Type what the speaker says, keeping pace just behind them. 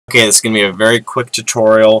Okay, this is going to be a very quick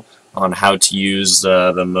tutorial on how to use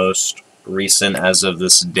the most recent, as of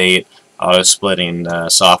this date, auto-splitting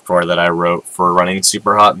software that I wrote for running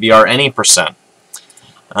SUPERHOT VR any percent.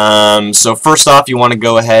 So first off, you want to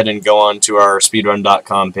go ahead and go on to our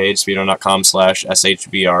speedrun.com page,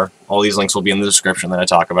 speedrun.com/shvr. All these links will be in the description that I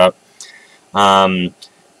talk about. And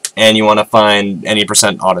you want to find any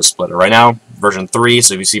percent auto-splitter. Right now, version 3,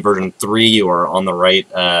 so if you see version 3, you are on the right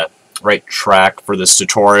track for this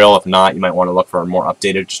tutorial. If not, you might want to look for a more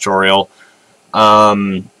updated tutorial.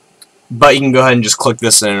 But you can go ahead and just click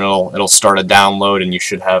this and it'll start a download, and you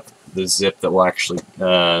should have the zip that will actually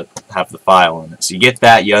have the file in it. So you get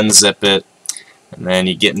that, you unzip it, and then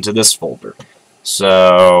you get into this folder.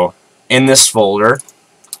 So in this folder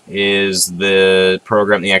is the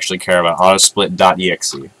program that you actually care about,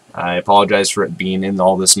 autosplit.exe. I apologize for it being in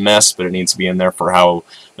all this mess, but it needs to be in there for how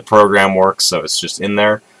the program works, so it's just in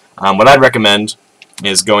there. What I'd recommend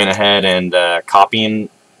is going ahead and copying,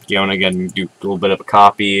 going again, do a little bit of a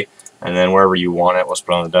copy, and then wherever you want it, let's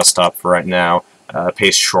put it on the desktop for right now,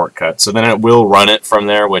 paste shortcut. So then it will run it from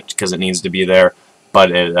there, because it needs to be there,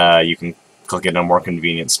 but you can click it in a more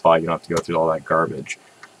convenient spot. You don't have to go through all that garbage.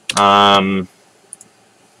 But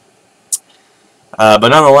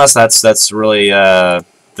nonetheless, that's really the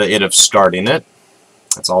it of starting it.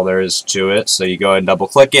 That's all there is to it. So you go ahead and double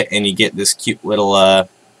click it, and you get this cute little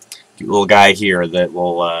guy here that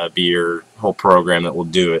will be your whole program that will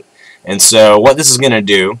do it. And so what this is going to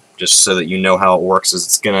do, just so that you know how it works, is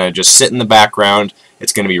it's going to just sit in the background.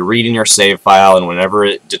 It's going to be reading your save file, and whenever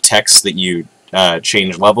it detects that you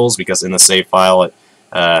change levels, because in the save file it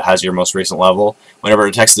has your most recent level, whenever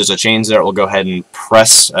it detects there's a change there, it will go ahead and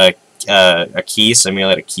press a key,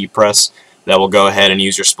 simulate a key press, that will go ahead and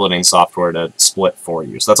use your splitting software to split for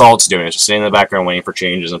you. So that's all it's doing. It's just sitting in the background waiting for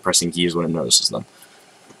changes and pressing keys when it notices them.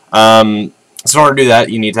 So in order to do that,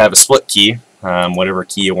 you need to have a split key, whatever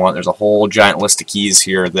key you want. There's a whole giant list of keys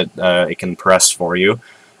here that it can press for you.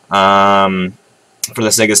 For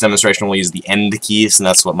the sake of this demonstration, we'll use the end keys, and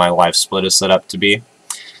that's what my live split is set up to be.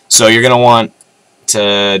 So you're going to want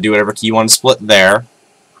to do whatever key you want to split there.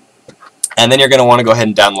 And then you're going to want to go ahead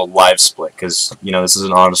and download Live Split, because this is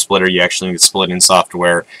an auto splitter. You actually need splitting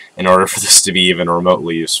software in order for this to be even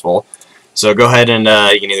remotely useful. So go ahead and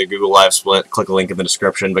you can either Google Live Split, click a link in the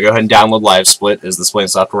description, but go ahead and download Live Split is the splitting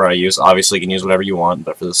software I use. Obviously you can use whatever you want,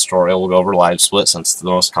 but for this tutorial we'll go over Live Split since it's the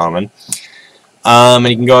most common. And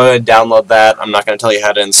you can go ahead and download that. I'm not going to tell you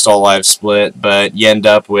how to install Live Split, but you end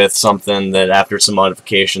up with something that after some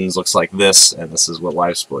modifications looks like this, and this is what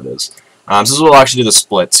Live Split is. So this is what will actually do the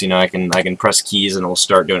splits. I can press keys and it will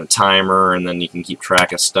start doing a timer, and then you can keep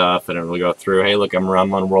track of stuff, and it will go through. Hey, look, I'm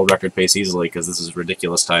on world record pace easily because this is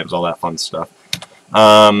ridiculous times, all that fun stuff.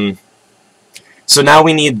 So now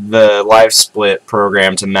we need the Live Split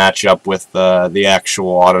program to match up with the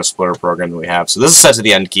actual auto splitter program that we have. So this is set to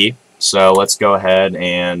the end key. So let's go ahead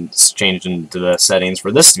and change into the settings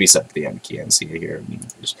for this to be set to the end key, and see it here.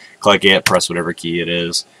 Just click it, press whatever key it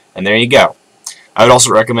is, and there you go. I would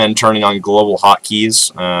also recommend turning on global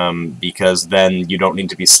hotkeys, because then you don't need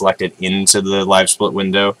to be selected into the Live Split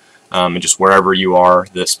window, and just wherever you are,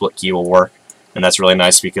 the split key will work. And that's really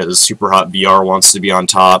nice because SUPERHOT VR wants to be on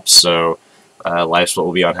top, so Live Split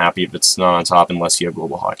will be unhappy if it's not on top unless you have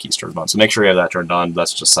global hotkeys turned on. So make sure you have that turned on.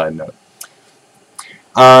 That's just a side note.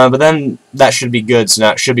 But then that should be good, so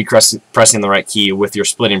now it should be pressing the right key with your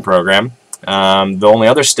splitting program. The only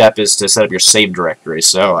other step is to set up your save directory.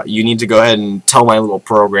 So you need to go ahead and tell my little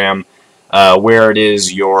program where it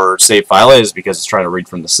is your save file is, because it's trying to read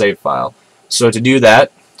from the save file. So to do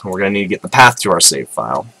that, we're going to need to get the path to our save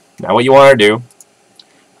file. Now what you want to do,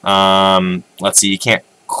 let's see, you can't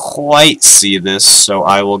quite see this, so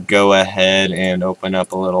I will go ahead and open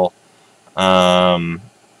up a little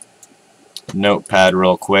notepad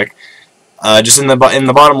real quick. Just in the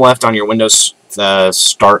bottom left on your Windows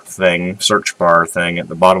start thing, search bar thing at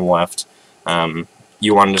the bottom left,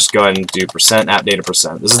 you want to just go ahead and do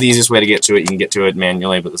 %appdata%. This is the easiest way to get to it. You can get to it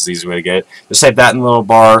manually, but this is the easiest way to get it. Just type that in the little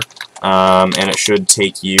bar, and it should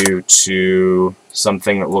take you to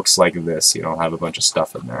something that looks like this. You don't have a bunch of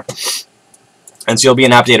stuff in there. And so you'll be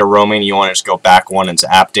in app data roaming. You want to just go back one into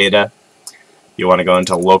app data. You want to go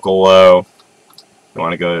into local low. You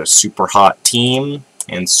want to go to SUPERHOT team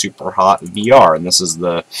and SUPERHOT VR, and this is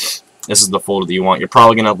the folder that you want. You're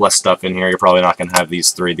probably gonna have less stuff in here. You're probably not gonna have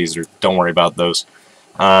these three. These are, don't worry about those.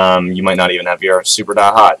 You might not even have VR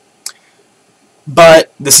super.hot.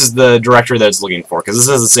 But this is the directory that it's looking for, because this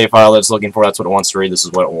is the save file that it's looking for. That's what it wants to read. This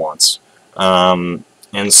is what it wants.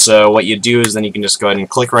 And so what you do is then you can just go ahead and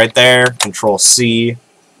click right there, Control C,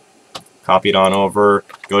 copy it on over,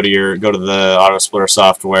 go to the autosplitter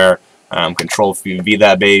software, Control V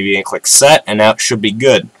that baby, and click set, and now it should be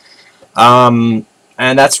good. And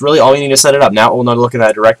that's really all you need to set it up. Now it will not look at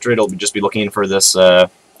that directory. It'll just be looking for this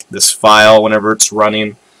this file whenever it's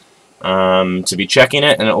running, to be checking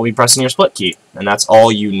it, and it will be pressing your split key, and that's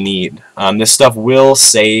all you need. This stuff will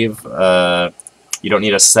save. You don't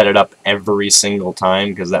need to set it up every single time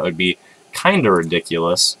because that would be kind of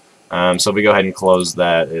ridiculous. So if we go ahead and close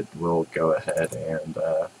that, it will go ahead and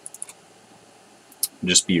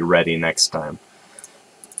just be ready next time.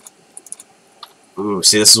 Ooh,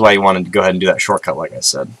 see, this is why you want to go ahead and do that shortcut, like I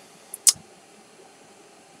said.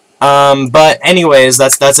 But anyways,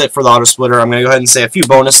 that's it for the autosplitter. I'm gonna go ahead and say a few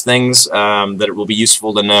bonus things that it will be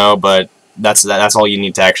useful to know, but that's all you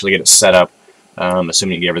need to actually get it set up,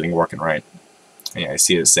 assuming you get everything working right. Yeah, I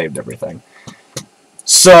see it saved everything.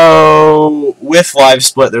 So with live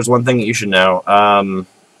split, there's one thing that you should know,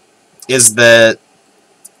 is that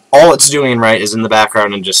all it's doing right is in the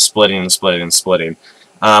background and just splitting and splitting and splitting.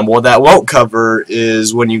 What that won't cover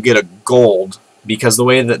is when you get a gold, because the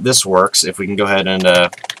way that this works, if we can go ahead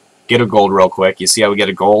and get a gold real quick, you see how we get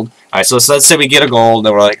a gold? Alright, so let's say we get a gold,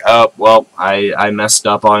 and we're like, oh, well, I messed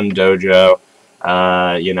up on Dojo.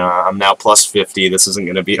 You know, I'm now plus 50. This isn't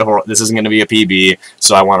going to be a PB,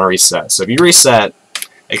 so I want to reset. So if you reset,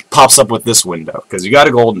 it pops up with this window because you got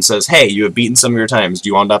a gold and says, hey, you have beaten some of your times. Do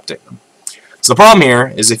you want to update them? So the problem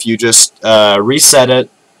here is if you just reset it,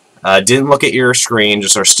 didn't look at your screen,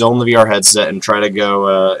 just are still in the VR headset and try to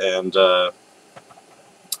go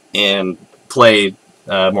and play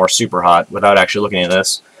more SUPERHOT without actually looking at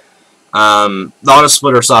this, the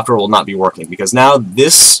autosplitter software will not be working because now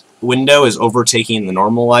this window is overtaking the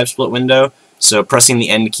normal live split window, so pressing the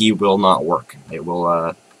end key will not work. It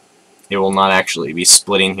will not actually be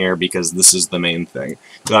splitting here because this is the main thing.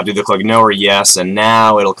 You'll have to either click no or yes, and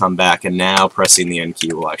now it'll come back, and now pressing the end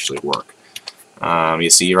key will actually work. You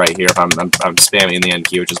see right here, if I'm spamming the end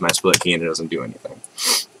key, which is my split key, and it doesn't do anything.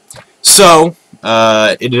 So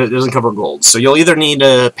it doesn't cover gold. So you'll either need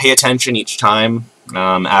to pay attention each time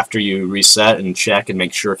after you reset and check and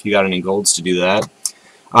make sure if you got any golds to do that.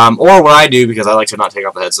 Or what I do, because I like to not take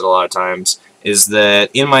off the headset a lot of times, is that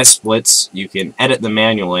in my splits you can edit them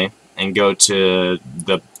manually and go and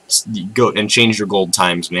change your gold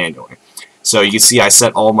times manually. So you can see I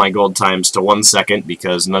set all my gold times to 1 second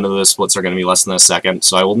because none of the splits are going to be less than a second,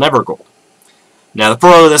 so I will never gold. Now the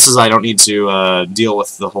pro of this is I don't need to deal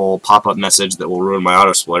with the whole pop-up message that will ruin my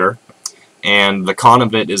autosplitter, and the con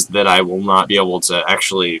of it is that I will not be able to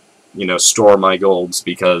actually, you know, store my golds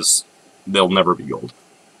because they'll never be gold.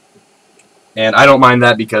 And I don't mind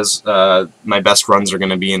that because my best runs are going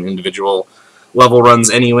to be in individual level runs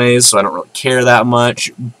anyways, so I don't really care that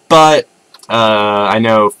much. But I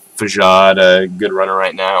know Fajad, a good runner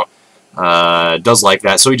right now, does like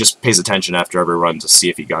that, so he just pays attention after every run to see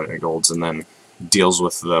if he got any golds and then deals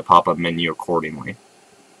with the pop-up menu accordingly.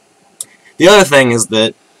 The other thing is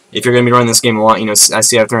that if you're going to be running this game a lot, you know, I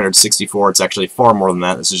see I have 364, it's actually far more than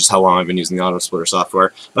that. This is just how long I've been using the autosplitter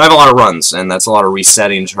software. But I have a lot of runs, and that's a lot of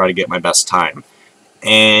resetting to try to get my best time.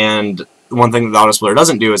 And one thing that the autosplitter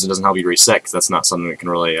doesn't do is it doesn't help you reset, because that's not something that can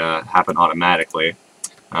really happen automatically.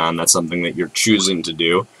 That's something that you're choosing to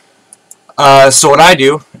do. So what I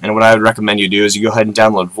do, and what I would recommend you do, is you go ahead and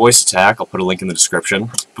download Voiceattack. I'll put a link in the description.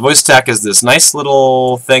 Voiceattack is this nice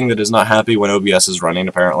little thing that is not happy when OBS is running,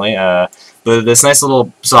 apparently. But this nice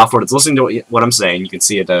little software that's listening to what I'm saying. You can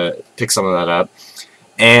see it pick some of that up.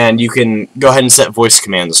 And you can go ahead and set voice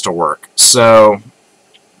commands to work. So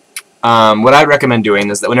what I'd recommend doing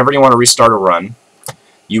is that whenever you want to restart a run,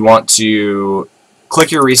 you want to click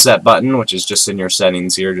your reset button, which is just in your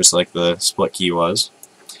settings here, just like the split key was.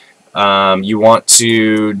 You want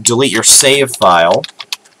to delete your save file.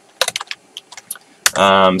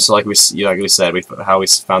 So like we said, how we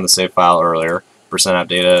found the save file earlier. Percent app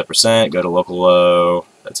data, percent, go to local low,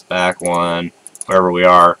 that's back one, wherever we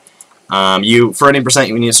are. For any percent,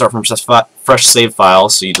 you need to start from fresh save file,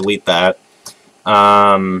 so you delete that.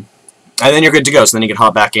 And then you're good to go, so then you can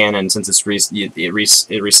hop back in, and since it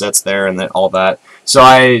resets there and all that. So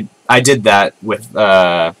I did that with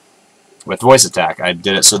Voiceattack. I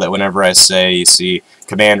did it so that whenever I say, you see,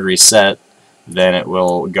 command reset, then it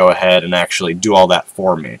will go ahead and actually do all that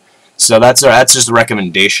for me. So that's just a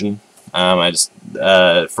recommendation.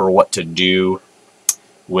 For what to do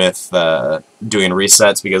with doing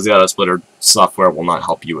resets, because the autosplitter software will not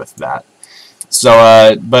help you with that.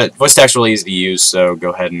 So, but Voiceattack's really easy to use, so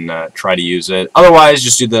go ahead and try to use it. Otherwise,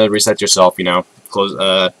 just do the reset yourself. You know,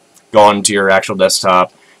 go onto your actual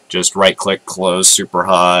desktop, just right-click, close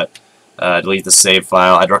SUPERHOT, delete the save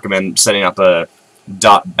file. I'd recommend setting up a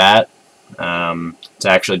 .bat to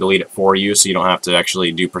actually delete it for you, so you don't have to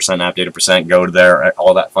actually do %app data %, go to there,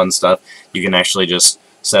 all that fun stuff. You can actually just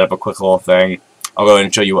set up a quick little thing. I'll go ahead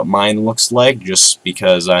and show you what mine looks like, just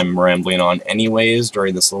because I'm rambling on anyways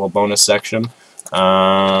during this little bonus section.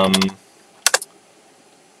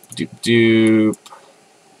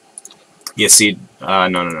 You see,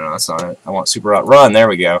 no, that's not it. I want SUPERHOT run. There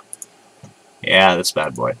we go. Yeah, this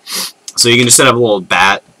bad boy. So you can just set up a little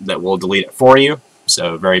bat that will delete it for you.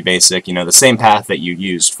 So very basic, you know, the same path that you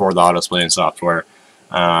used for the auto-splitting software.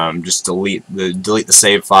 Just delete the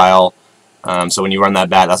save file. So when you run that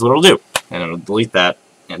bat, that's what it'll do, and it'll delete that.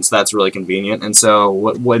 And so that's really convenient. And so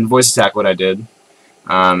in Voiceattack, what I did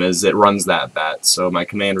is it runs that bat. So my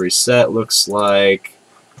command reset looks like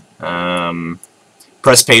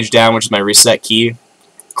press page down, which is my reset key.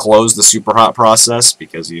 Close the SUPERHOT process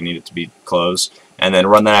because you need it to be closed, and then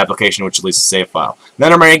run that application, which deletes the save file.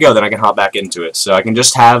 Then I'm ready to go. Then I can hop back into it. So I can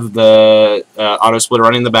just have the auto splitter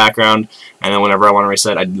running in the background, and then whenever I want to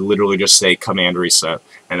reset, I literally just say command reset,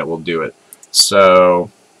 and it will do it. So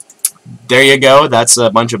there you go. That's a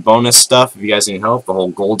bunch of bonus stuff. If you guys need help, the whole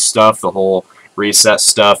gold stuff, the whole reset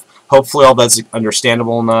stuff. Hopefully all that's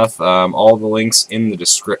understandable enough. All the links in the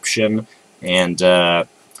description, and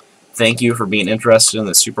thank you for being interested in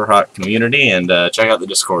the SUPERHOT community, and check out the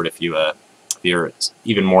Discord if you're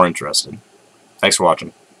even more interested. Thanks for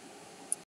watching.